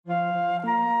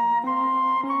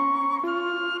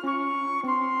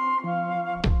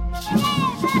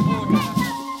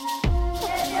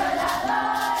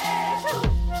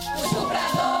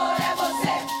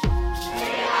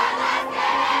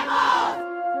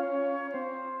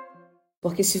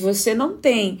Porque se você não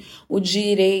tem o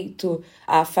direito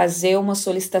a fazer uma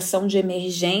solicitação de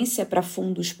emergência para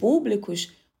fundos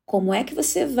públicos, como é que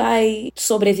você vai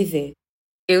sobreviver?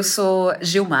 Eu sou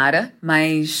Gilmara,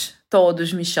 mas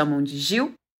todos me chamam de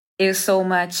Gil. Eu sou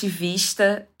uma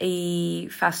ativista e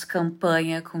faço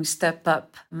campanha com Step Up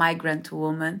Migrant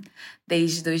Woman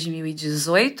desde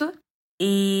 2018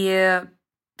 e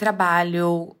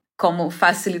trabalho como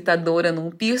facilitadora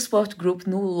num peer support group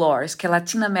no LARS, que é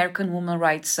Latin American Women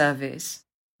Rights Service.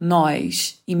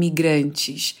 Nós,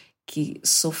 imigrantes, que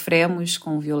sofremos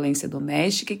com violência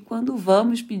doméstica e quando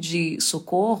vamos pedir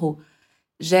socorro,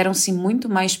 geram-se muito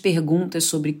mais perguntas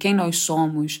sobre quem nós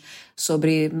somos,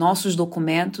 sobre nossos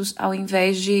documentos, ao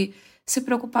invés de se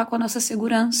preocupar com a nossa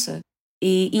segurança.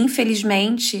 E,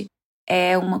 infelizmente,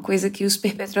 é uma coisa que os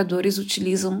perpetradores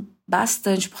utilizam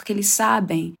bastante, porque eles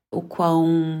sabem o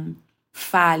quão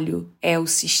falho é o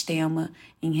sistema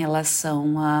em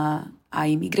relação a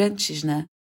imigrantes, né?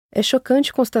 É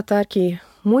chocante constatar que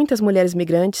muitas mulheres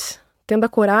migrantes, tendo a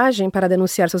coragem para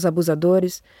denunciar seus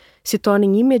abusadores, se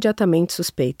tornem imediatamente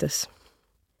suspeitas.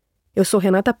 Eu sou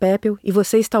Renata Peppel e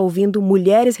você está ouvindo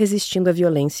Mulheres Resistindo à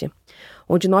Violência,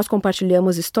 onde nós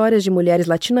compartilhamos histórias de mulheres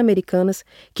latino-americanas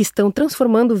que estão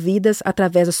transformando vidas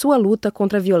através da sua luta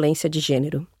contra a violência de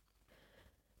gênero.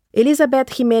 Elizabeth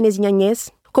Jiménez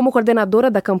Yanez, como coordenadora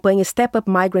da campanha Step Up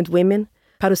Migrant Women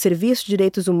para o Serviço de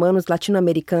Direitos Humanos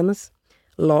Latino-Americanos,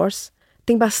 LORS,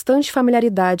 tem bastante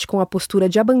familiaridade com a postura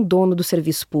de abandono do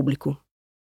serviço público.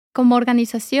 Como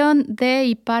organização de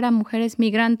e para mulheres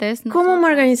migrantes... Como uma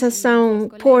organização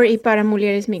por e para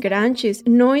mulheres migrantes,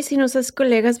 nós e nossas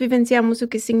colegas vivenciamos o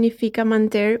que significa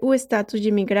manter o status de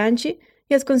imigrante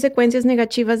e as consequências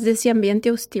negativas desse ambiente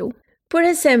hostil. Por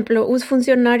exemplo, os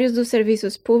funcionários dos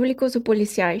serviços públicos ou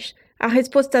policiais. A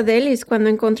resposta deles, quando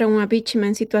encontram uma vítima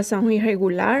em situação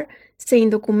irregular, sem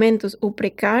documentos ou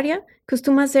precária,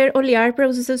 costuma ser olhar para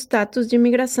o seu status de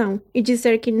imigração e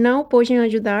dizer que não podem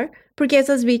ajudar porque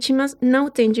essas vítimas não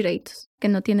têm direitos. Que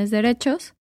não tienes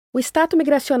direitos? O status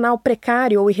migracional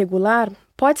precário ou irregular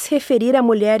pode se referir a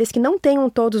mulheres que não tenham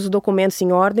todos os documentos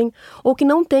em ordem ou que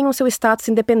não tenham seu status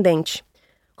independente,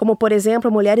 como, por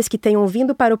exemplo, mulheres que tenham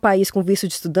vindo para o país com visto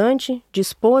de estudante, de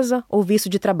esposa ou visto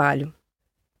de trabalho.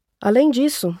 Além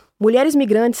disso, mulheres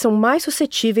migrantes são mais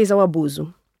suscetíveis ao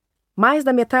abuso. Mais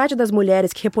da metade das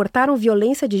mulheres que reportaram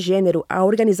violência de gênero a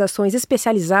organizações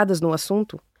especializadas no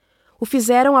assunto o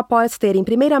fizeram após terem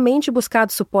primeiramente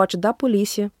buscado suporte da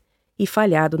polícia e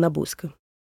falhado na busca.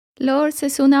 LORS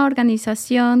é uma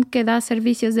organização que dá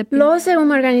serviços de... LORS é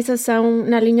uma organização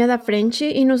na linha da frente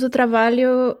e nosso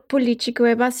trabalho político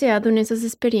é baseado nessas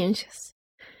experiências.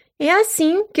 É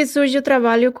assim que surge o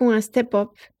trabalho com a Step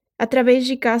Up, através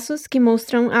de casos que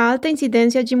mostram a alta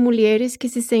incidência de mulheres que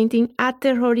se sentem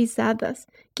aterrorizadas,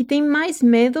 que têm mais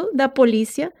medo da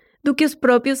polícia do que os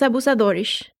próprios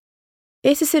abusadores.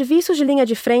 Esses serviços de linha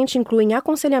de frente incluem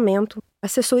aconselhamento,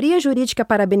 assessoria jurídica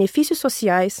para benefícios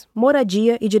sociais,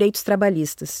 moradia e direitos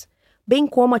trabalhistas, bem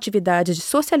como atividades de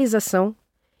socialização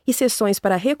e sessões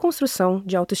para a reconstrução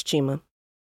de autoestima.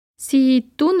 Se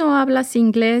tu não hablas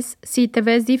inglês, se te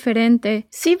vês diferente...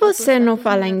 Se você não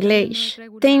fala inglês,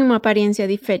 tem uma aparência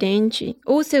diferente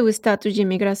ou seu status de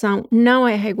imigração não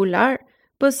é regular,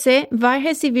 você vai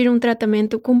receber um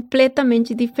tratamento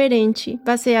completamente diferente,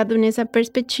 baseado nessa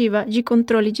perspectiva de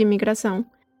controle de imigração.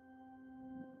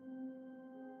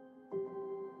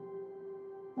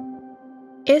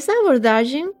 Essa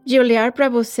abordagem de olhar para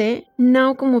você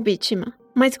não como vítima,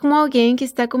 mas como alguém que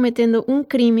está cometendo um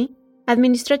crime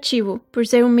administrativo por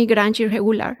ser um migrante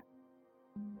irregular.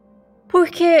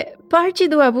 Porque parte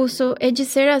do abuso é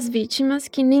dizer às vítimas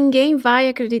que ninguém vai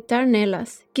acreditar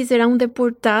nelas, que serão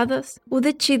deportadas ou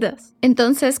detidas.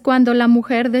 Então, quando a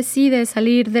mulher decide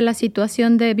sair da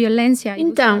situação de violência...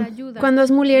 Então, quando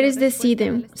as mulheres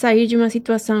decidem sair de uma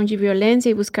situação de violência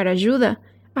e buscar ajuda,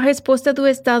 a resposta do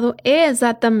Estado é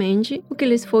exatamente o que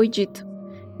lhes foi dito.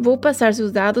 Vou passar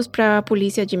seus dados para a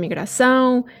polícia de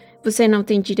imigração... Você não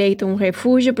tem direito a um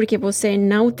refúgio porque você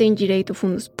não tem direito a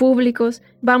fundos públicos.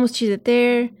 Vamos te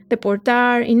deter,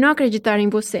 deportar e não acreditar em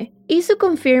você. Isso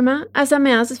confirma as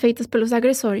ameaças feitas pelos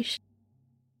agressores.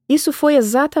 Isso foi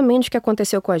exatamente o que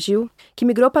aconteceu com a Gil, que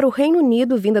migrou para o Reino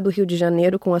Unido vinda do Rio de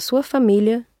Janeiro com a sua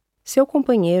família, seu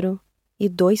companheiro e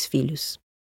 2 filhos.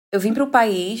 Eu vim para o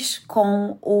país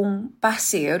com um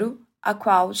parceiro, a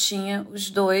qual tinha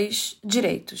os 2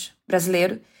 direitos,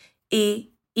 brasileiro e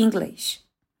inglês.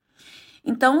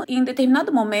 Então, em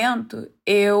determinado momento,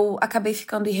 eu acabei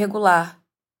ficando irregular,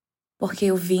 porque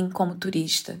eu vim como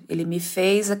turista. Ele me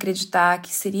fez acreditar que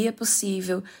seria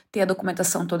possível ter a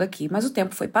documentação toda aqui. Mas o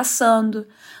tempo foi passando,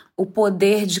 o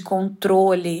poder de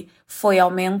controle foi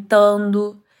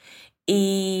aumentando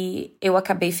e eu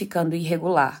acabei ficando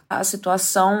irregular. A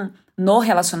situação no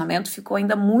relacionamento ficou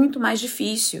ainda muito mais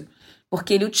difícil,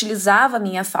 porque ele utilizava a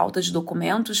minha falta de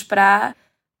documentos para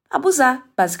abusar,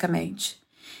 basicamente.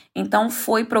 Então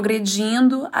foi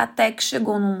progredindo até que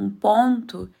chegou num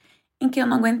ponto em que eu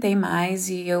não aguentei mais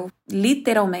e eu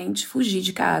literalmente fugi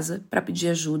de casa para pedir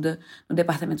ajuda no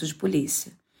departamento de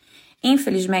polícia.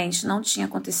 Infelizmente, não tinha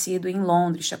acontecido em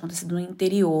Londres, tinha acontecido no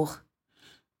interior.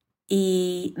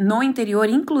 E no interior,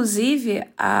 inclusive,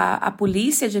 a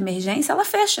polícia de emergência, ela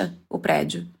fecha o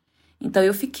prédio. Então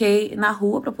eu fiquei na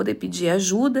rua para poder pedir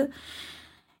ajuda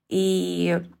e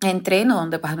entrei no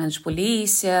departamento de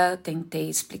polícia, tentei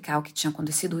explicar o que tinha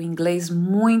acontecido, o inglês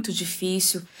muito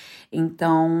difícil.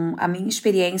 Então, a minha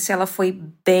experiência ela foi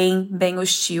bem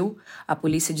hostil. A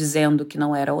polícia dizendo que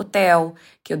não era hotel,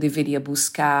 que eu deveria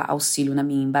buscar auxílio na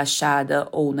minha embaixada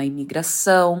ou na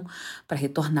imigração para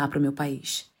retornar para o meu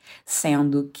país.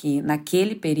 Sendo que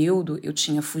naquele período eu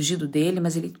tinha fugido dele,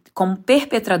 mas ele, como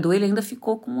perpetrador, ele ainda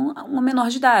ficou com uma menor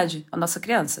de idade, a nossa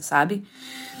criança, sabe?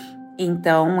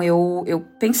 Então eu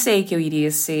pensei que eu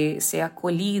iria ser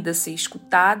acolhida, ser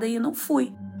escutada e não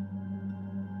fui.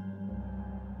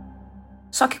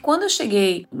 Só que quando eu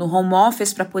cheguei no home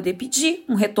office para poder pedir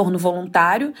um retorno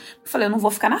voluntário, eu falei, eu não vou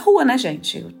ficar na rua, né,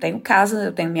 gente? Eu tenho casa,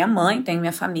 eu tenho minha mãe, tenho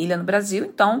minha família no Brasil,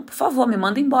 então, por favor, me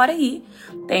manda embora aí.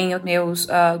 Tenho meus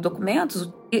documentos.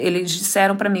 Eles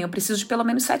disseram para mim, eu preciso de pelo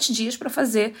menos 7 dias para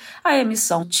fazer a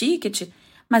emissão do ticket.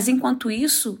 Mas enquanto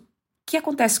isso, o que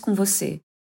acontece com você?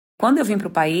 Quando eu vim para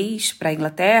o país, para a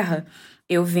Inglaterra,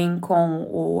 eu vim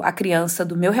com a criança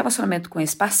do meu relacionamento com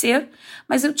esse parceiro,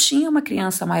 mas eu tinha uma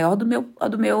criança maior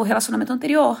do meu relacionamento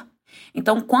anterior.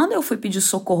 Então, quando eu fui pedir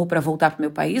socorro para voltar para o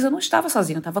meu país, eu não estava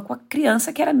sozinha, eu estava com a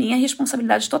criança que era minha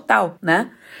responsabilidade total,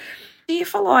 né? E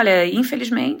falou, olha,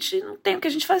 infelizmente, não tem o que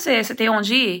a gente fazer. Você tem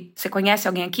onde ir? Você conhece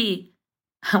alguém aqui?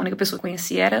 A única pessoa que eu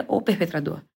conhecia era o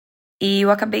perpetrador. E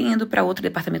eu acabei indo para outro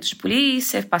departamento de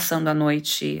polícia, passando a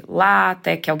noite lá,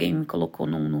 até que alguém me colocou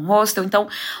num hostel. Então,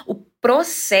 o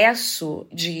processo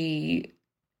de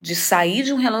sair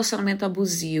de um relacionamento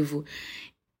abusivo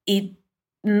e,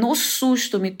 no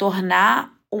susto, me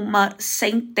tornar uma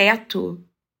sem-teto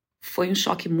foi um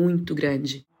choque muito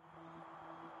grande.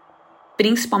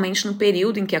 Principalmente no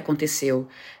período em que aconteceu.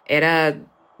 Era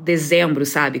dezembro,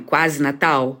 sabe? Quase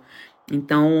Natal.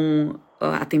 Então,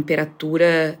 a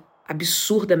temperatura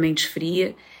absurdamente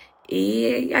fria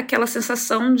e aquela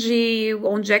sensação de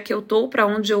onde é que eu tô, para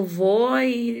onde eu vou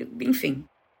e enfim.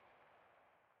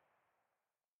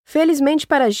 Felizmente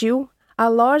para Gil, a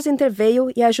Lors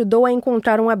interveio e ajudou a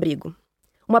encontrar um abrigo.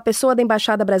 Uma pessoa da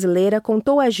embaixada brasileira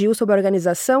contou a Gil sobre a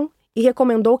organização e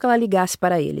recomendou que ela ligasse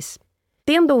para eles.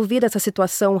 Tendo ouvido essa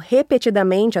situação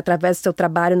repetidamente através do seu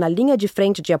trabalho na linha de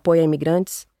frente de apoio a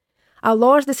imigrantes, a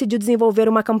Lors decidiu desenvolver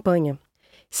uma campanha,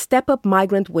 Step Up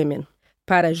Migrant Women,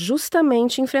 para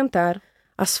justamente enfrentar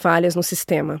as falhas no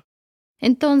sistema.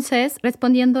 Entonces,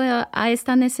 respondiendo a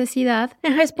esta necesidade...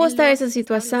 Em resposta a essa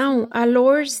situação, a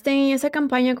Lors tem essa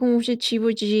campanha com o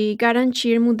objetivo de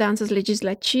garantir mudanças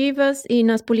legislativas e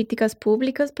nas políticas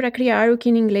públicas para criar o que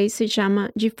em inglês se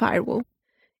chama de firewall.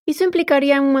 Isso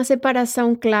implicaria uma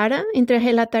separação clara entre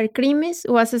relatar crimes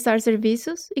ou acessar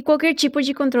serviços e qualquer tipo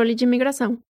de controle de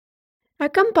imigração. A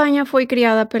campanha foi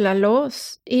criada pela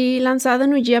LOS e lançada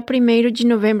no dia 1º de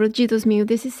novembro de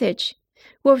 2017.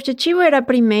 O objetivo era,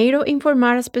 primeiro,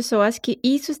 informar as pessoas que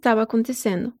isso estava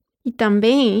acontecendo e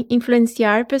também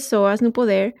influenciar pessoas no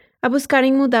poder a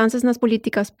buscarem mudanças nas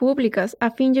políticas públicas a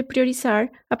fim de priorizar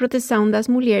a proteção das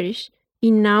mulheres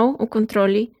e não o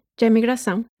controle da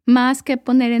imigração. Más que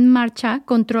poner em marcha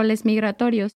controles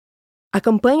migratórios. A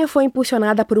campanha foi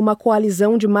impulsionada por uma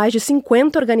coalizão de mais de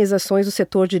 50 organizações do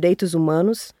setor de direitos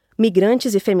humanos,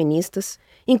 migrantes e feministas,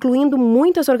 incluindo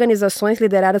muitas organizações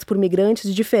lideradas por migrantes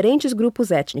de diferentes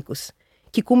grupos étnicos,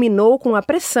 que culminou com a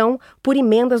pressão por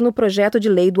emendas no projeto de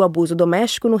lei do abuso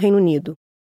doméstico no Reino Unido.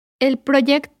 O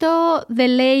projeto de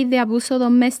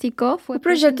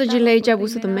lei de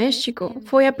abuso doméstico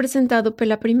foi apresentado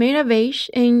pela primeira vez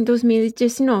em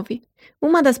 2019.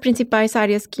 Uma das principais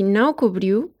áreas que não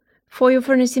cobriu foi o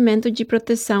fornecimento de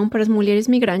proteção para as mulheres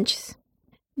migrantes.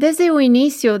 Desde o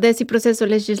início desse processo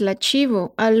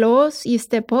legislativo, a LOS e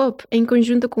Step Up, em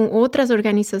conjunto com outras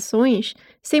organizações,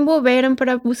 se envolveram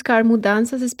para buscar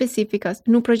mudanças específicas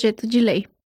no projeto de lei.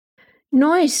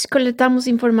 Nós coletamos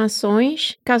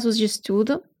informações, casos de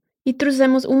estudo, e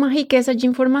trouxemos uma riqueza de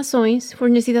informações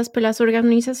fornecidas pelas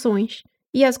organizações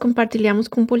e as compartilhamos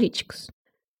com políticos.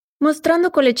 mostrando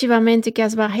coletivamente que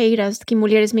as barreiras que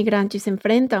mulheres migrantes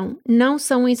enfrentam não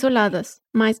são isoladas,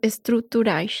 mas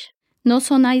estruturais. No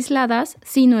son aisladas,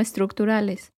 sino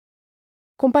estructurales.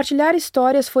 Compartilhar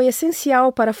histórias foi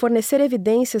essencial para fornecer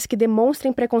evidências que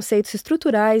demonstrem preconceitos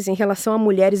estruturais em relação a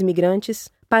mulheres migrantes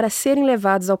para serem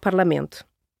levadas ao parlamento.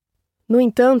 No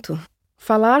entanto,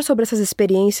 falar sobre essas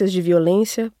experiências de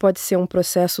violência pode ser um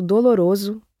processo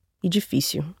doloroso e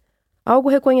difícil. Algo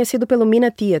reconhecido pelo Mina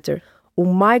Theatre, o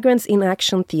Migrants in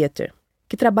Action Theatre,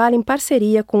 que trabalha em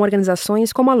parceria com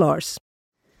organizações como a LORS.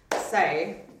 So,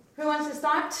 who wants to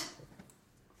start?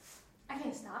 I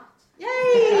can start. Yay!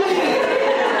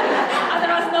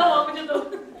 Otherwise, no one would do.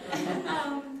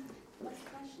 What's the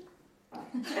question?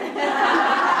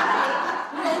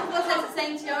 Como você se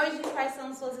sente hoje? Quais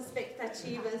são suas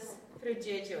expectativas para o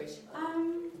dia de hoje?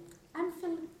 I'm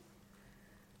feeling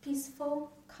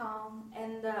peaceful, calm,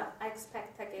 and I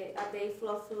expect a day full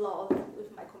of love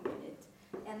with my community.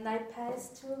 And I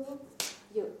pass to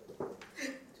you.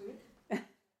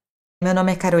 Meu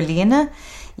nome é Carolina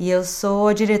e eu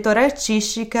sou diretora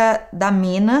artística da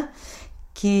MINA,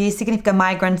 que significa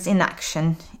Migrants in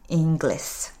Action em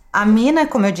inglês. A MINA,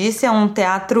 como eu disse, é um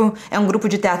grupo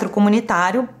de teatro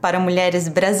comunitário para mulheres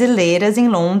brasileiras em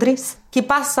Londres que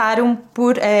passaram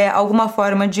por alguma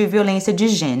forma de violência de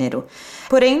gênero.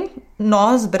 Porém,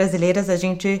 nós brasileiras, a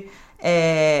gente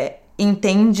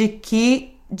entende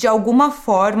que, de alguma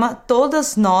forma,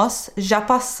 todas nós já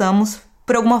passamos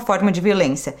por alguma forma de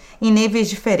violência, em níveis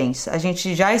diferentes. A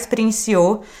gente já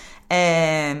experienciou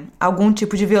algum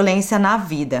tipo de violência na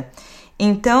vida.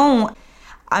 Então,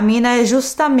 a Mina é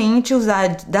justamente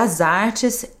usar das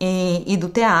artes e do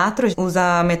teatro,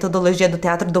 usa a metodologia do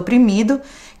teatro do oprimido,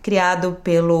 criado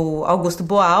pelo Augusto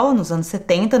Boal, nos anos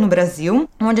 70, no Brasil,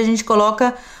 onde a gente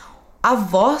coloca a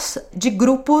voz de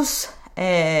grupos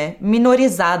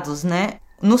minorizados, né?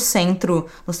 No centro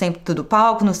do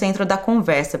palco, no centro da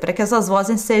conversa, para que essas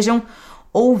vozes sejam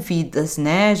ouvidas,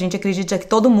 né? A gente acredita que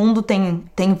todo mundo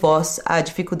tem voz, a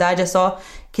dificuldade é só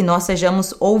que nós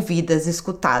sejamos ouvidas,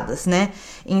 escutadas, né?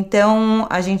 Então,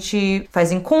 a gente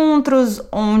faz encontros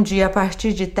onde, a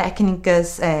partir de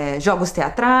técnicas, jogos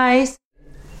teatrais...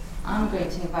 I'm going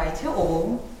to invite you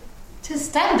all to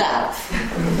stand up.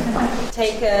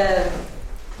 Take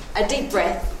a deep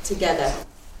breath together.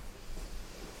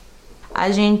 A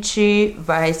gente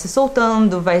vai se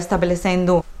soltando, vai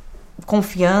estabelecendo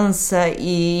confiança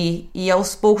e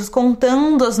aos poucos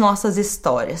contando as nossas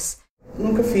histórias.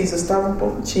 Nunca fiz, eu estava um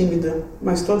pouco tímida,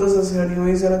 mas todas as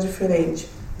reuniões era diferente.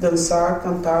 Dançar,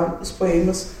 cantar, os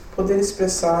poemas, poder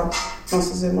expressar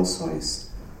nossas emoções.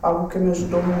 Algo que me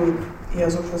ajudou muito, e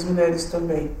as outras mulheres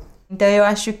também. Então eu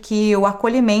acho que o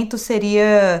acolhimento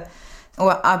seria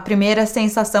a primeira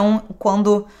sensação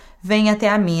quando vem até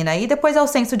a Mina. E depois é o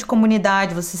senso de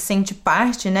comunidade, você se sente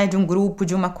parte, né, de um grupo,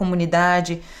 de uma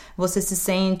comunidade, você se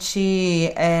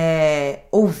sente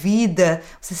ouvida,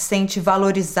 você se sente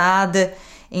valorizada.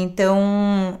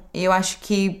 Então, eu acho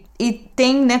que... E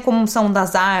tem, né, como são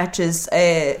das artes,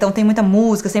 então tem muita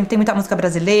música, sempre tem muita música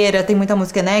brasileira, tem muita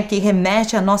música, né, que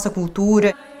remete à nossa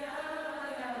cultura.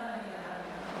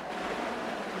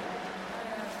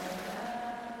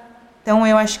 Então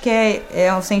eu acho que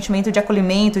é um sentimento de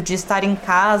acolhimento, de estar em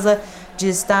casa, de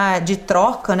estar de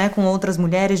troca, né, com outras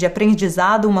mulheres, de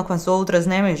aprendizado uma com as outras,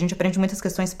 né? A gente aprende muitas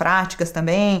questões práticas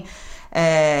também,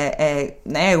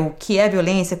 né, o que é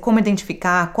violência, como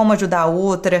identificar, como ajudar a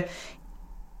outra.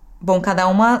 Bom, cada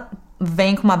uma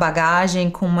vem com uma bagagem,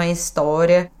 com uma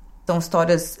história. São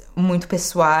histórias muito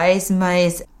pessoais,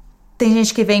 mas tem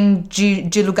gente que vem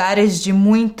de lugares de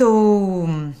muita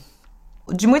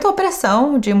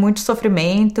opressão, de muito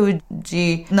sofrimento,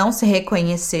 de não se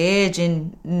reconhecer, de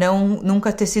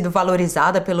nunca ter sido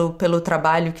valorizada pelo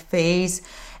trabalho que fez,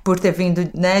 por ter vindo,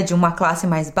 né, de uma classe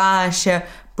mais baixa,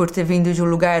 por ter vindo de um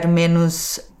lugar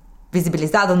menos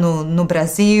visibilizado no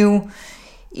Brasil.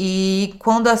 E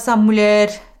quando essa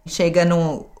mulher chega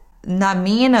na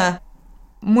Mina,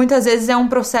 muitas vezes é um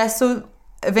processo,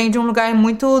 vem de um lugar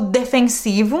muito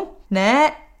defensivo,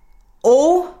 né?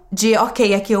 Ou de,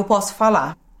 ok, aqui eu posso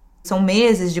falar. São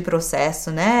meses de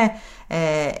processo, né?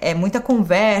 É muita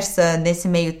conversa nesse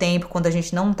meio tempo, quando a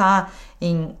gente não tá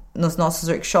nos nossos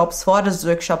workshops. Fora dos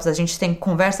workshops, a gente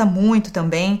conversa muito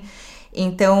também.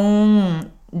 Então,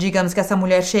 digamos que essa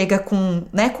mulher chega com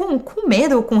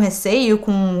medo, com receio,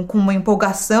 com uma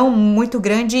empolgação muito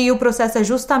grande, e o processo é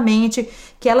justamente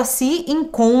que ela se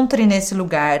encontre nesse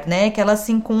lugar, né? Que ela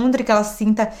se encontre, que ela se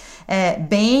sinta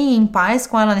bem, em paz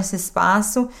com ela nesse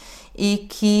espaço,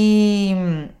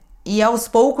 e aos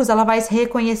poucos ela vai se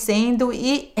reconhecendo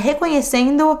e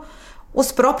reconhecendo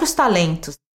os próprios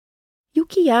talentos. E o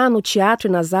que há no teatro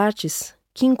e nas artes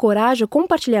que encoraja o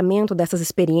compartilhamento dessas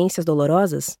experiências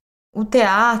dolorosas? O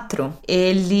teatro,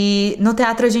 no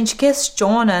teatro a gente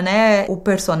questiona, né, o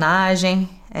personagem,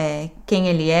 quem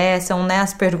ele é, são, né,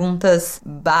 as perguntas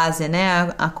base,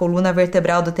 né, a coluna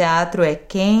vertebral do teatro é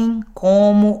quem,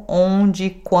 como, onde,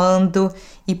 quando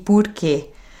e por quê,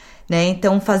 né,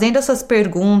 então fazendo essas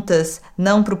perguntas,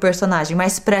 não para o personagem,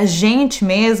 mas para a gente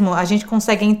mesmo, a gente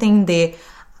consegue entender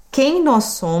quem nós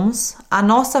somos, a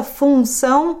nossa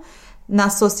função na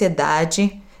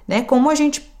sociedade, né? Como a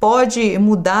gente pode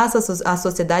mudar a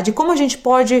sociedade, como a gente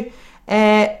pode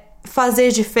fazer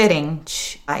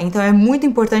diferente. Então é muito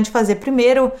importante fazer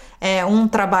primeiro um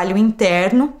trabalho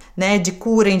interno, né? De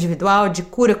cura individual, de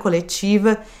cura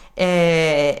coletiva,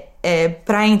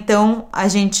 para então a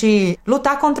gente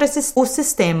lutar contra o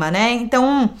sistema, né?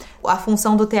 Então a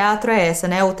função do teatro é essa,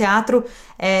 né? O teatro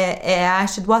é a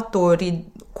arte do ator e,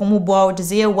 como o Boal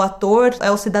dizia, o ator é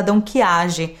o cidadão que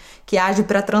age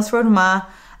para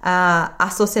transformar a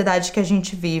sociedade que a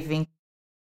gente vive.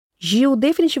 Gil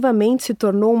definitivamente se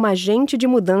tornou uma agente de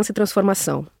mudança e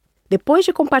transformação. Depois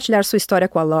de compartilhar sua história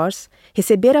com a Lors,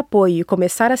 receber apoio e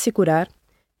começar a se curar,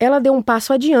 ela deu um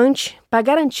passo adiante para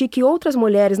garantir que outras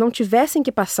mulheres não tivessem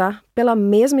que passar pela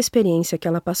mesma experiência que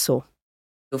ela passou.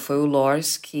 Foi o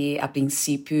Lors que, a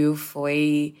princípio,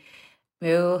 foi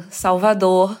meu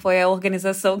salvador, foi a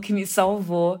organização que me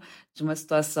salvou de uma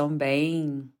situação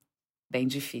bem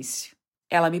difícil.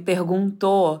 Ela me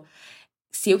perguntou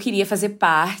se eu queria fazer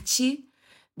parte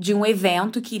de um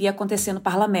evento que iria acontecer no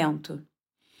parlamento.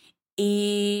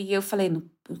 E eu falei,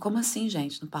 como assim,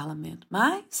 gente, no parlamento?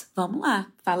 Mas, vamos lá.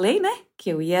 Falei, né, que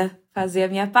eu ia fazer a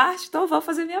minha parte, então eu vou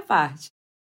fazer a minha parte.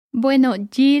 Bueno,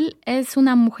 Jill es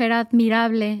una mujer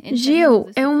admirable. Jill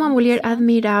é uma mulher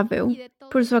admirável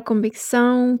por sua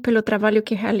convicção, pelo trabalho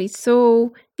que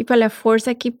realizou e pela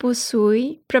força que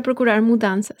possui para procurar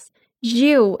mudanças.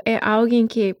 Jill é alguém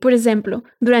que, por exemplo,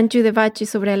 durante o debate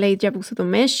sobre a lei de abuso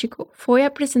doméstico, foi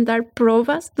apresentar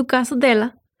provas do caso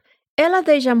dela. Ela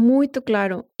deixa muito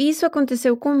claro, isso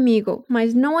aconteceu comigo,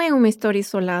 mas não é uma história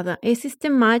isolada, é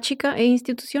sistemática e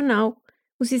institucional.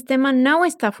 O sistema não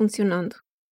está funcionando.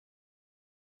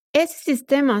 Esses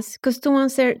sistemas costumam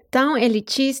ser tão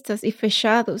elitistas e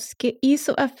fechados que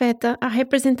isso afeta a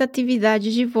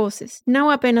representatividade de vozes, não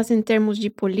apenas em termos de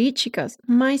políticas,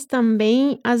 mas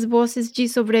também as vozes de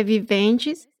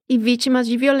sobreviventes e vítimas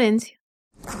de violência.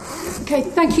 Okay,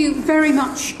 thank you very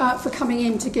much for coming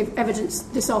in to give evidence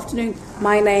this afternoon.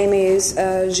 My name is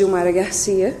Gilmara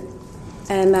Garcia,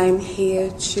 and I'm here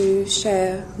to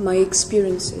share my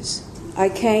experiences. I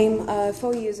came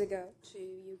 4 years ago.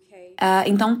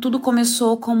 Então, tudo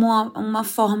começou como uma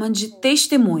forma de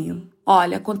testemunho.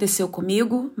 Olha, aconteceu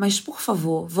comigo, mas, por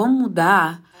favor, vamos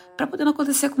mudar para poder não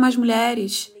acontecer com mais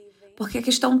mulheres. Porque a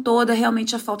questão toda é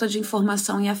realmente a falta de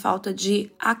informação e a falta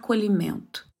de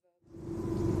acolhimento.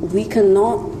 We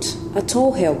cannot at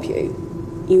all help you.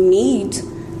 You need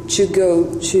to go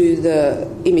to the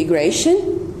immigration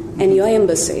and your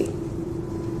embassy.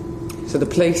 So the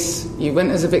police, you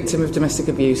went as a victim of domestic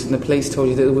abuse and the police told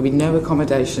you that there would be no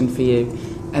accommodation for you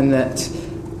and that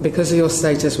because your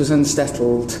status was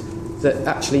unsettled, that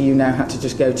actually you now had to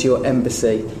just go to your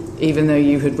embassy, even though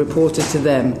you had reported to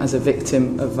them as a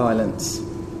victim of violence.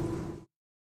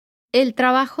 El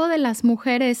trabajo de las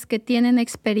mujeres que tienen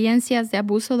experiencias de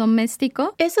abuso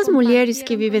doméstico. Essas mulheres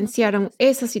que vivenciaram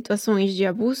essas situações de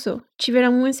abuso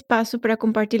tiveram um espaço para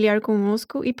compartilhar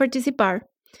conosco e participar.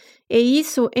 E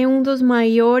isso é um dos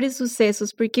maiores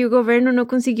sucessos, porque o governo não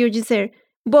conseguiu dizer,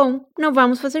 bom, não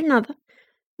vamos fazer nada.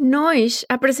 Nós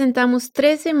apresentamos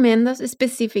 3 emendas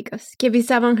específicas que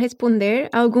visavam responder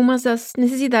a algumas das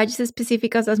necessidades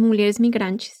específicas das mulheres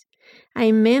migrantes. A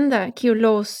emenda que o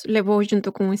LOS levou junto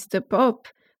com o Step Up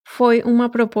foi uma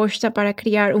proposta para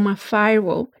criar uma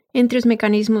firewall entre os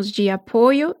mecanismos de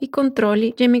apoio e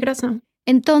controle de imigração.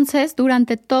 Entonces,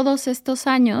 durante todos estos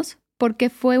años, porque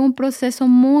fue un proceso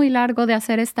muy largo de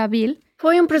hacer esta bill.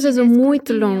 Foi um processo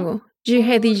muito longo de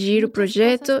redigir o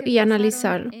projeto e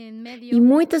analisá-lo. E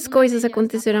muitas coisas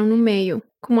aconteceram no meio,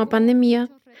 como a pandemia,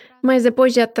 mas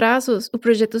depois de atrasos, o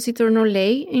projeto se tornou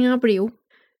lei em abril.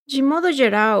 De modo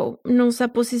geral, nossa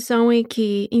posição é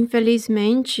que,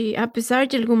 infelizmente, apesar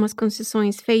de algumas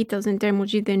concessões feitas em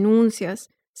termos de denúncias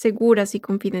seguras e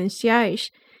confidenciais,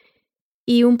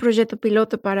 e um projeto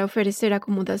piloto para oferecer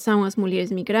acomodação às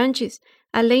mulheres migrantes,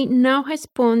 a lei não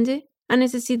responde à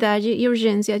necessidade e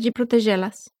urgência de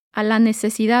protegê-las. A la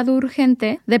necesidad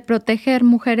urgente de proteger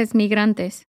mujeres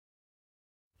migrantes.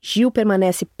 Gil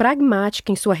permanece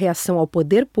pragmática em sua reação ao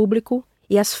poder público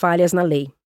e às falhas na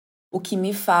lei. O que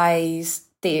me faz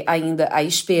ter ainda a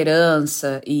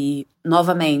esperança e,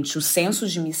 novamente, o senso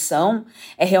de missão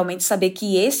é realmente saber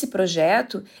que esse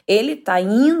projeto, ele está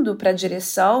indo para a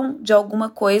direção de alguma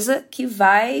coisa que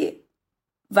vai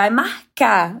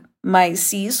marcar. Mas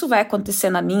se isso vai acontecer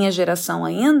na minha geração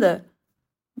ainda,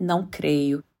 não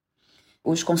creio.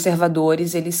 Os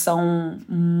conservadores, eles são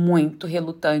muito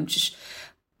relutantes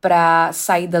para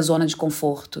sair da zona de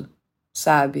conforto,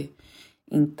 sabe?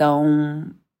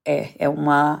 Então, é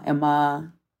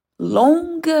uma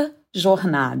longa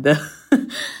jornada.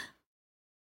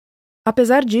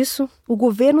 Apesar disso, o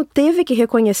governo teve que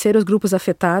reconhecer os grupos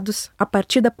afetados a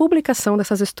partir da publicação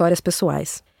dessas histórias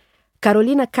pessoais.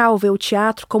 Carolina Cal vê o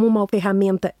teatro como uma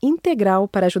ferramenta integral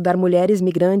para ajudar mulheres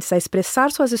migrantes a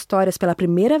expressar suas histórias pela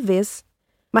primeira vez,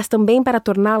 mas também para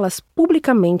torná-las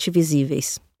publicamente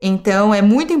visíveis. Então, é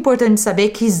muito importante saber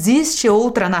que existe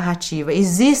outra narrativa,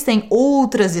 existem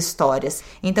outras histórias.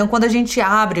 Então, quando a gente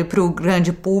abre para o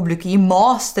grande público e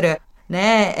mostra,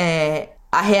 né,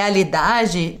 a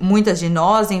realidade, muitas de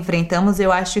nós enfrentamos,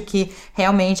 eu acho que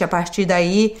realmente a partir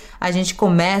daí a gente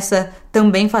começa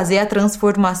também a fazer a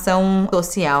transformação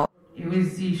social. Eu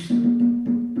existo,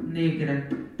 negra.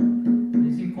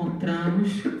 Nos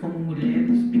encontramos como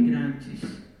mulheres migrantes.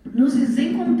 Nos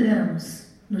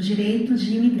desencontramos no direito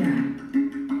de imigrar.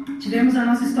 Tivemos a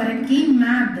nossa história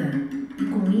queimada e,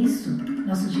 com isso,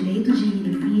 nosso direito de ir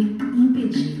e vir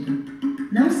impedido.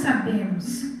 Não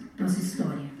sabemos nossa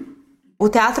história. O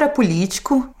teatro é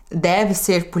político, deve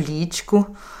ser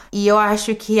político, e eu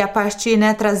acho que a partir,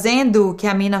 né, trazendo o que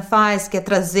a Mina faz, que é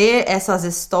trazer essas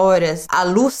histórias à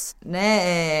luz,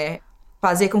 né,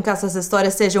 fazer com que essas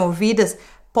histórias sejam ouvidas,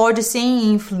 pode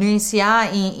sim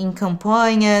influenciar em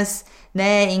campanhas,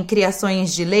 né, em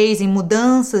criações de leis, em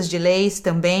mudanças de leis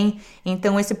também.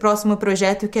 Então, esse próximo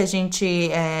projeto que a gente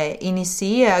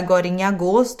inicia agora em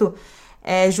agosto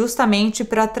é justamente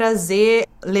para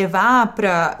levar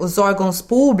para os órgãos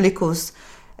públicos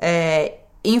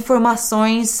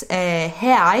informações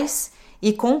reais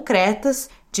e concretas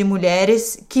de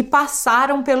mulheres que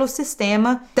passaram pelo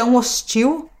sistema tão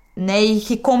hostil, né, e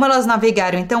que como elas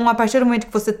navegaram. Então, a partir do momento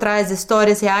que você traz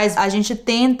histórias reais, a gente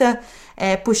tenta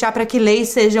puxar para que leis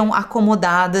sejam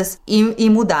acomodadas e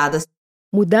mudadas.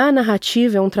 Mudar a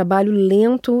narrativa é um trabalho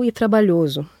lento e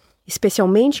trabalhoso,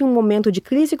 especialmente em um momento de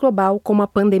crise global como a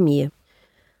pandemia.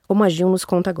 Como a Gil nos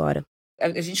conta agora.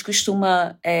 A gente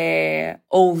costuma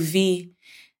ouvir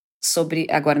sobre,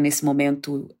 agora nesse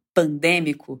momento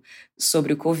pandêmico,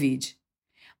 sobre o Covid.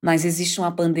 Mas existe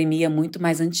uma pandemia muito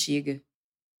mais antiga,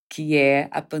 que é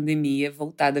a pandemia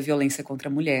voltada à violência contra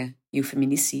a mulher e o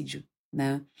feminicídio,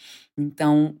 né?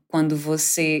 Então, quando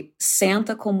você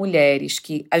senta com mulheres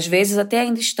que às vezes até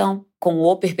ainda estão com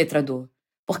o perpetrador,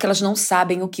 porque elas não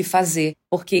sabem o que fazer,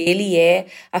 porque ele é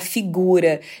a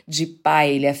figura de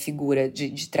pai, ele é a figura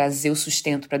de trazer o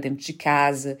sustento para dentro de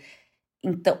casa.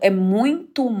 Então, é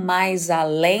muito mais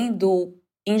além do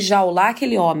enjaular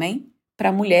aquele homem para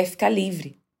a mulher ficar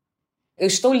livre. Eu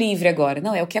estou livre agora.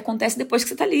 Não, é o que acontece depois que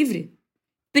você está livre.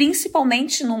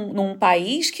 Principalmente num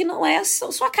país que não é a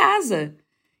sua casa.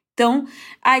 Então,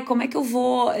 como é que eu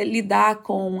vou lidar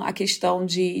com a questão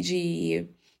de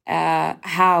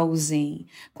housing,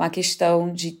 com a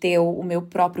questão de ter o meu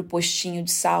próprio postinho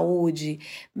de saúde,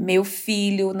 meu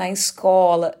filho na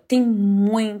escola? Tem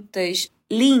muitas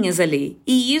linhas ali.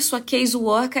 E isso a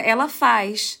caseworker, ela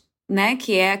faz, né?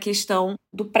 Que é a questão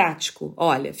do prático.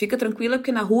 Olha, fica tranquila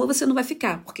porque na rua você não vai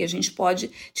ficar, porque a gente pode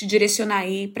te direcionar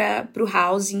aí para o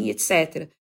housing, etc.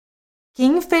 Que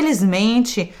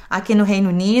infelizmente aqui no Reino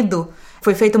Unido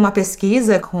foi feita uma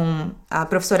pesquisa com a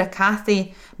professora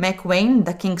Cathy McWane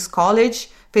da King's College,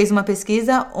 fez uma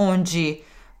pesquisa onde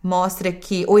mostra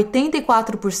que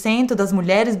 84% das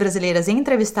mulheres brasileiras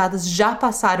entrevistadas já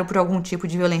passaram por algum tipo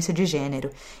de violência de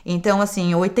gênero. Então,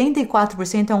 assim,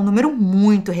 84% é um número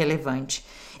muito relevante.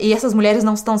 E essas mulheres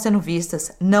não estão sendo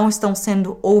vistas, não estão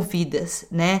sendo ouvidas,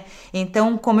 né?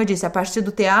 Então, como eu disse, a partir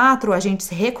do teatro, a gente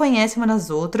se reconhece uma nas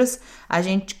outras, a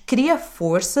gente cria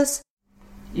forças.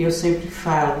 E eu sempre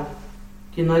falo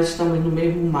que nós estamos no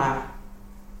mesmo mar.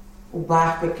 O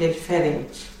barco aqui é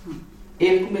diferente.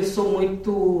 Ele começou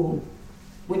muito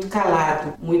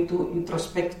calado, muito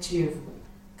introspectivo.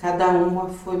 Cada uma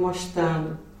foi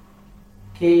mostrando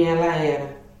quem ela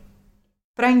era.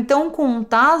 Para então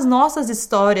contar as nossas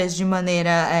histórias de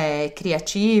maneira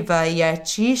criativa e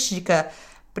artística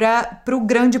para o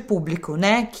grande público,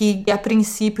 né? Que a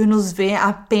princípio nos vê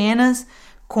apenas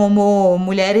como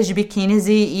mulheres de biquínis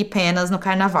e penas no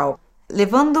carnaval.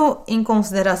 Levando em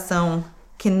consideração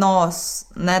que nós,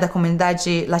 né, da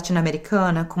comunidade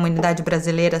latino-americana, comunidade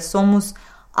brasileira, somos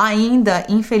ainda,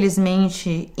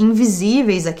 infelizmente,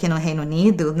 invisíveis aqui no Reino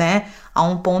Unido, né? A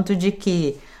um ponto de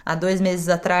que, há 2 meses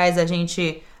atrás, a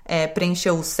gente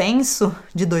preencheu o censo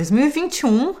de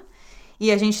 2021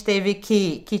 e a gente teve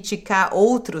que ticar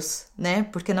outros, né?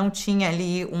 Porque não tinha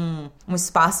ali um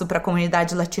espaço para a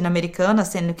comunidade latino-americana,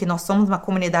 sendo que nós somos uma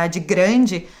comunidade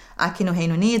grande aqui no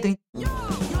Reino Unido.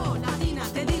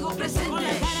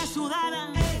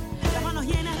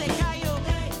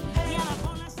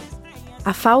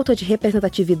 A falta de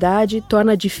representatividade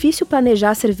torna difícil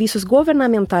planejar serviços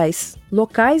governamentais,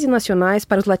 locais e nacionais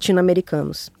para os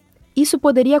latino-americanos. Isso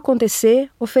poderia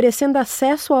acontecer oferecendo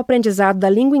acesso ao aprendizado da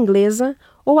língua inglesa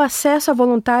ou acesso a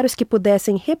voluntários que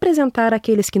pudessem representar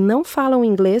aqueles que não falam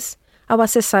inglês ao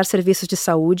acessar serviços de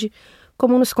saúde,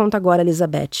 como nos conta agora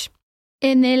Elizabeth.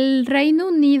 En el Reino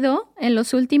Unido, en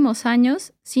los últimos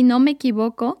años, si no me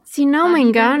equivoco... Se não me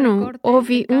engano,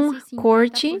 houve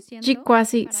corte de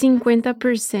quase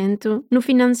 50% no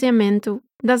financiamento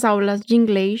das aulas de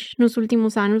inglês nos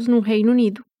últimos anos no Reino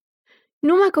Unido.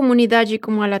 Numa comunidade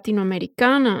como a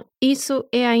latino-americana, isso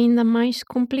é ainda mais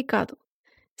complicado.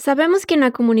 Sabemos que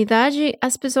na comunidade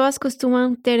as pessoas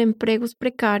costumam ter empregos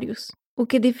precários, o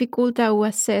que dificulta o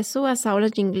acesso às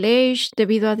aulas de inglês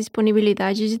devido à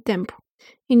disponibilidade de tempo.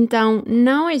 Então,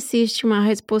 não existe uma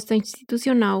resposta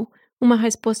institucional, uma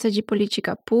resposta de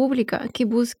política pública que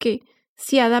busque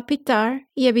se adaptar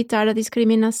e evitar a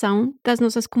discriminação das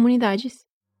nossas comunidades.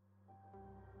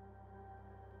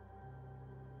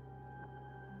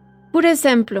 Por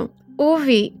exemplo,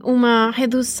 houve uma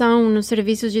redução nos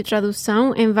serviços de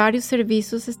tradução em vários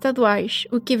serviços estaduais,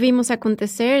 o que vimos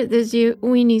acontecer desde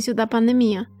o início da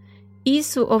pandemia.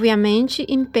 Isso, obviamente,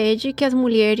 impede que as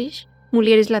mulheres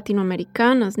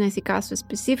latino-americanas, nesse caso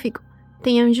específico,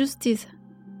 tenham justiça.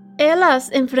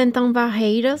 Elas enfrentam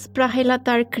barreiras para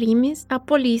relatar crimes à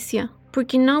polícia,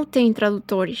 porque não têm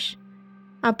tradutores.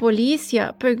 A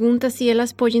polícia pergunta se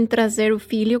elas podem trazer o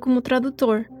filho como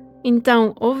tradutor.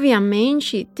 Então,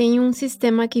 obviamente, tem um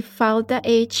sistema que falta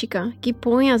ética, que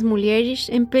põe as mulheres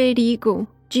em perigo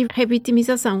de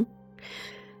revitimização.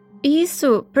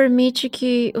 Isso permite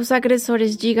que os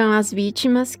agressores digam às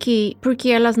vítimas que, porque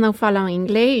elas não falam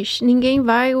inglês, ninguém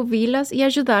vai ouvi-las e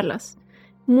ajudá-las.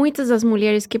 Muitas das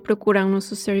mulheres que procuram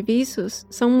nossos serviços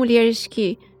são mulheres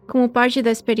que, como parte da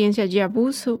experiência de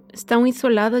abuso, estão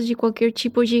isoladas de qualquer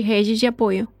tipo de rede de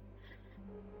apoio.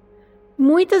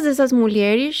 Muitas dessas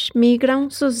mulheres migram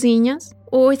sozinhas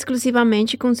ou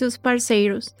exclusivamente com seus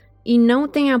parceiros e não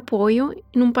têm apoio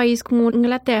num país como a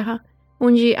Inglaterra,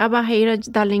 onde a barreira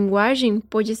da linguagem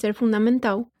pode ser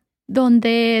fundamental.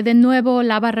 Donde, de nuevo,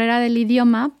 a barreira del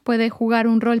idioma pode jugar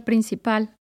rol principal.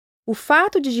 O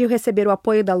fato de Jill receber o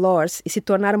apoio da LORS e se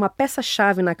tornar uma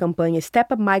peça-chave na campanha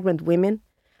Step Up Migrant Women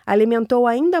alimentou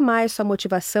ainda mais sua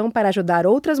motivação para ajudar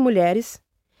outras mulheres,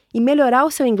 e melhorar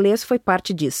o seu inglês foi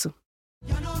parte disso.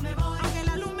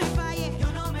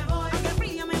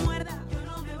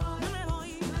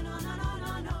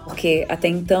 Porque até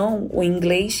então o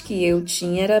inglês que eu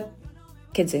tinha era...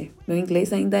 Quer dizer, meu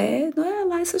inglês ainda não é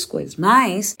lá essas coisas.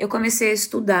 Mas eu comecei a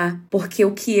estudar, porque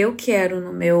o que eu quero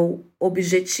no meu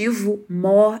objetivo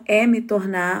maior é me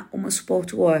tornar uma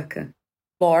support worker.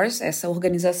 LORS, essa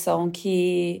organização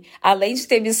que, além de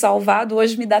ter me salvado,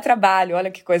 hoje me dá trabalho.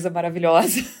 Olha que coisa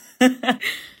maravilhosa.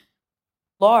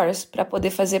 LORS, para poder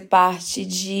fazer parte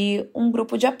de um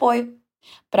grupo de apoio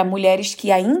para mulheres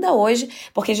que ainda hoje...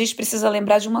 Porque a gente precisa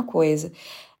lembrar de uma coisa.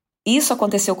 Isso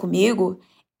aconteceu comigo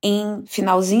em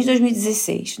finalzinho de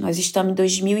 2016. Nós estamos em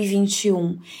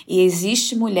 2021 e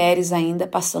existem mulheres ainda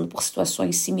passando por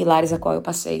situações similares a qual eu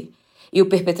passei. E o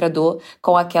perpetrador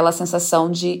com aquela sensação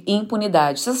de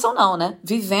impunidade. Sensação não, né?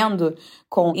 Vivendo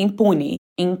com impune.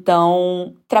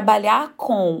 Então, trabalhar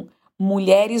com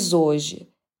mulheres hoje,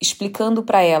 explicando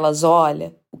para elas,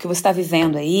 olha, o que você está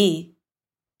vivendo aí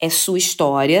é sua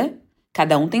história,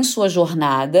 cada um tem sua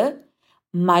jornada,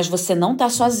 mas você não está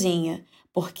sozinha,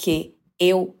 porque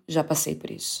eu já passei por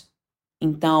isso.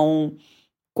 Então,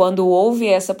 quando houve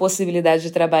essa possibilidade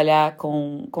de trabalhar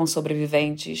com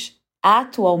sobreviventes,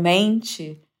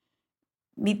 atualmente,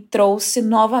 me trouxe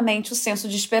novamente o senso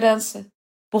de esperança.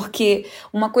 Porque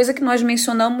uma coisa que nós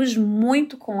mencionamos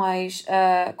muito com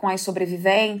as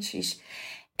sobreviventes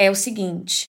é o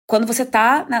seguinte: quando você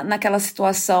está naquela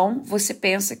situação, você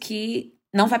pensa que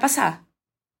não vai passar,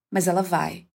 mas ela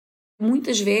vai.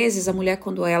 Muitas vezes a mulher,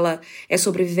 quando ela é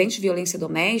sobrevivente de violência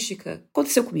doméstica,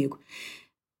 aconteceu comigo,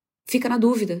 fica na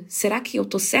dúvida, será que eu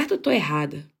tô certa ou tô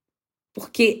errada?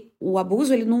 Porque o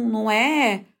abuso ele não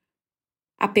é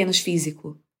apenas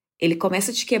físico. Ele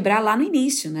começa a te quebrar lá no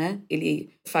início, né?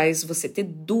 Ele faz você ter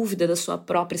dúvida da sua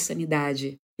própria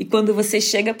sanidade. E quando você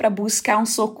chega para buscar um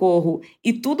socorro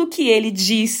e tudo que ele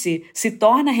disse se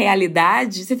torna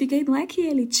realidade, você fica aí, não é que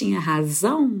ele tinha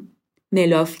razão?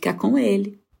 Melhor ficar com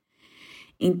ele.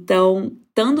 Então,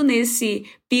 estando nesse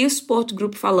peer support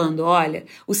group falando, olha,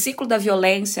 o ciclo da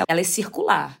violência, ela é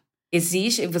circular.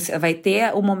 Existe, você vai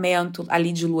ter o momento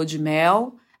ali de lua de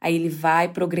mel, aí ele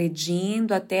vai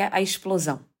progredindo até a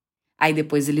explosão. Aí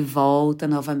depois ele volta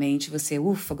novamente, você,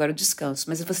 agora eu descanso.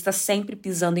 Mas você está sempre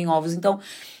pisando em ovos. Então,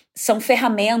 são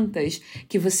ferramentas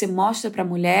que você mostra para a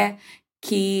mulher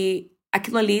que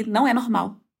aquilo ali não é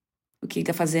normal, o que ele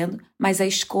está fazendo, mas a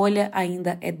escolha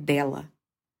ainda é dela.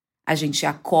 A gente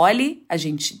acolhe, a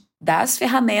gente dá as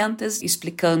ferramentas,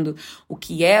 explicando o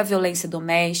que é a violência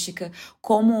doméstica,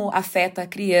 como afeta a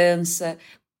criança,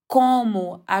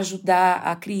 como ajudar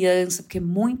a criança, porque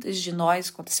muitas de nós,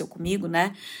 aconteceu comigo,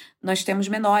 né? Nós temos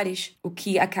menores, o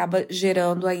que acaba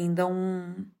gerando ainda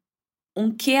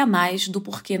um quê a mais do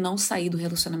porquê não sair do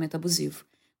relacionamento abusivo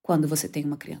quando você tem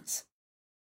uma criança.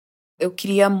 Eu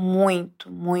queria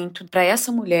muito, muito, para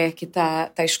essa mulher que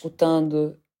tá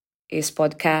escutando esse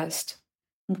podcast,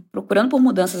 procurando por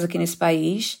mudanças aqui nesse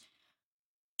país,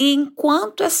 e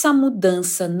enquanto essa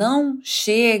mudança não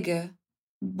chega,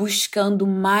 buscando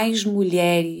mais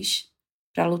mulheres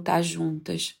para lutar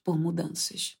juntas por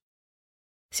mudanças.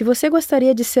 Se você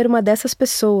gostaria de ser uma dessas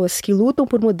pessoas que lutam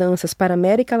por mudanças para a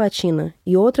América Latina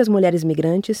e outras mulheres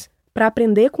migrantes, para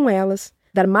aprender com elas,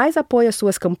 dar mais apoio às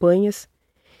suas campanhas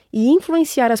e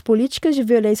influenciar as políticas de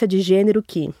violência de gênero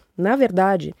que, na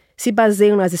verdade, se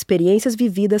baseiam nas experiências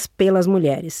vividas pelas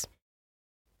mulheres.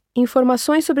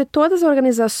 Informações sobre todas as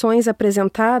organizações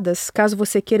apresentadas, caso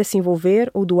você queira se envolver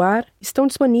ou doar, estão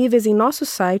disponíveis em nosso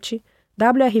site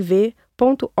wrv.org.uk,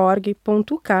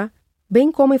 bem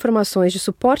como informações de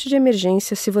suporte de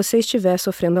emergência se você estiver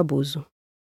sofrendo abuso.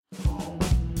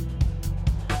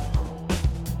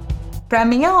 Para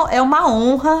mim é uma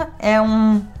honra,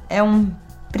 é um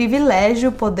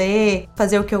privilégio poder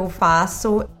fazer o que eu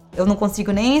faço. Eu não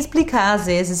consigo nem explicar às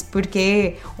vezes,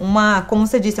 porque como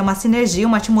você disse, é uma sinergia,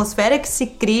 uma atmosfera que se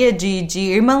cria de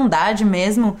irmandade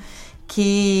mesmo,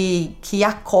 que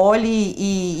acolhe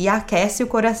e aquece o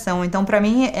coração. Então, para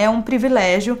mim, é um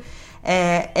privilégio,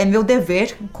 é meu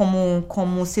dever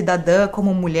como cidadã,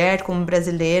 como mulher, como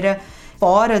brasileira,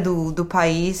 fora do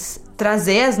país,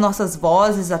 trazer as nossas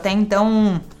vozes, até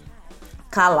então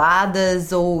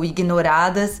caladas ou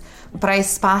ignoradas, para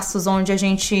espaços onde a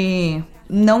gente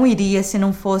não iria se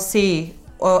não fosse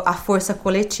a força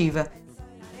coletiva.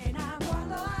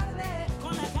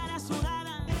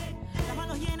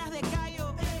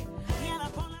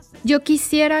 Eu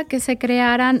quisiera que se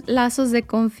criaran laços de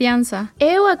confiança.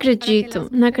 Eu acredito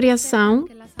na criação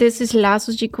desses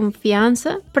laços de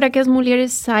confiança para que as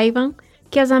mulheres saibam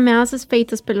que as ameaças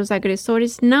feitas pelos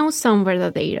agressores não são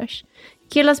verdadeiras,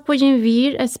 que elas podem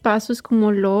vir a espaços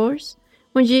como LORs,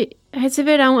 onde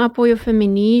receberão apoio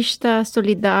feminista,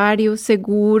 solidário,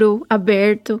 seguro,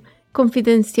 aberto,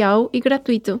 confidencial e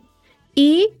gratuito,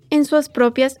 e em suas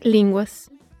próprias línguas.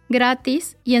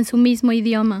 Grátis e em seu mesmo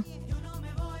idioma.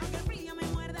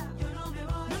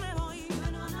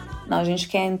 Não, a gente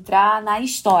quer entrar na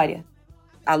história.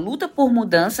 A luta por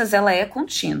mudanças, ela é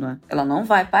contínua, ela não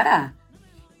vai parar.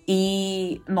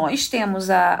 E nós temos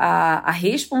a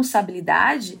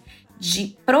responsabilidade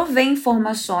de prover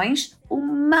informações o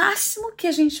máximo que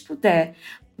a gente puder,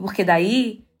 porque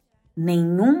daí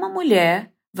nenhuma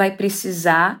mulher vai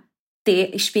precisar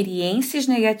ter experiências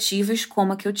negativas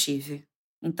como a que eu tive.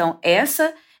 Então,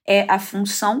 essa é a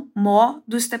função maior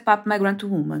do Step Up Migrant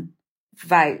Woman.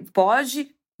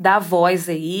 Pode dar voz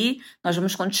aí, nós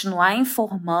vamos continuar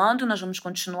informando, nós vamos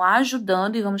continuar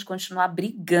ajudando e vamos continuar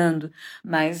brigando.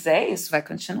 Mas é isso, vai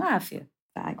continuar, filha.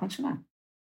 Vai continuar.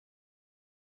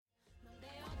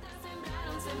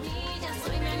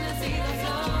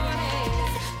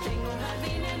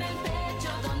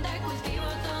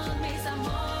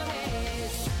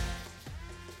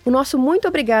 O nosso muito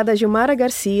obrigada a Gilmara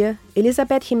Garcia,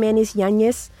 Elizabeth Jimenez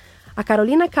Yanez, a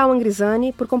Carolina Kauan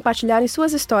Grisani por compartilharem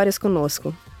suas histórias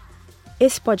conosco.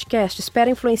 Esse podcast espera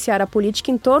influenciar a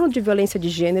política em torno de violência de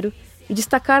gênero e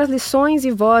destacar as lições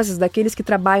e vozes daqueles que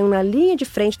trabalham na linha de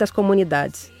frente das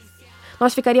comunidades.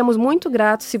 Nós ficaríamos muito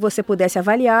gratos se você pudesse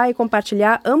avaliar e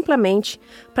compartilhar amplamente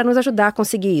para nos ajudar a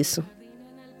conseguir isso.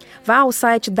 Vá ao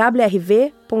site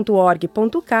wrv.org.uk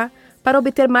para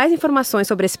obter mais informações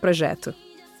sobre esse projeto.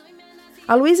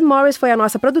 A Louise Morris foi a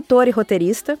nossa produtora e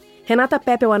roteirista, Renata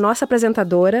Peppel a nossa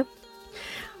apresentadora,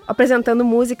 apresentando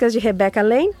músicas de Rebecca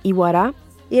Lane e Wará,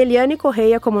 e Eliane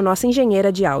Correia como nossa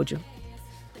engenheira de áudio.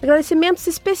 Agradecimentos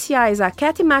especiais a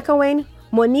Cathy McElwain,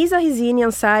 Moniza Rizini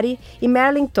Ansari e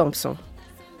Marilyn Thompson.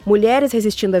 Mulheres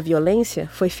Resistindo à Violência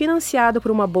foi financiado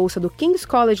por uma bolsa do King's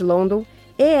College London,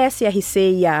 ESRC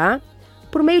e IAA,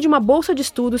 por meio de uma bolsa de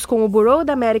estudos com o Bureau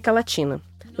da América Latina,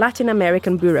 Latin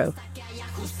American Bureau.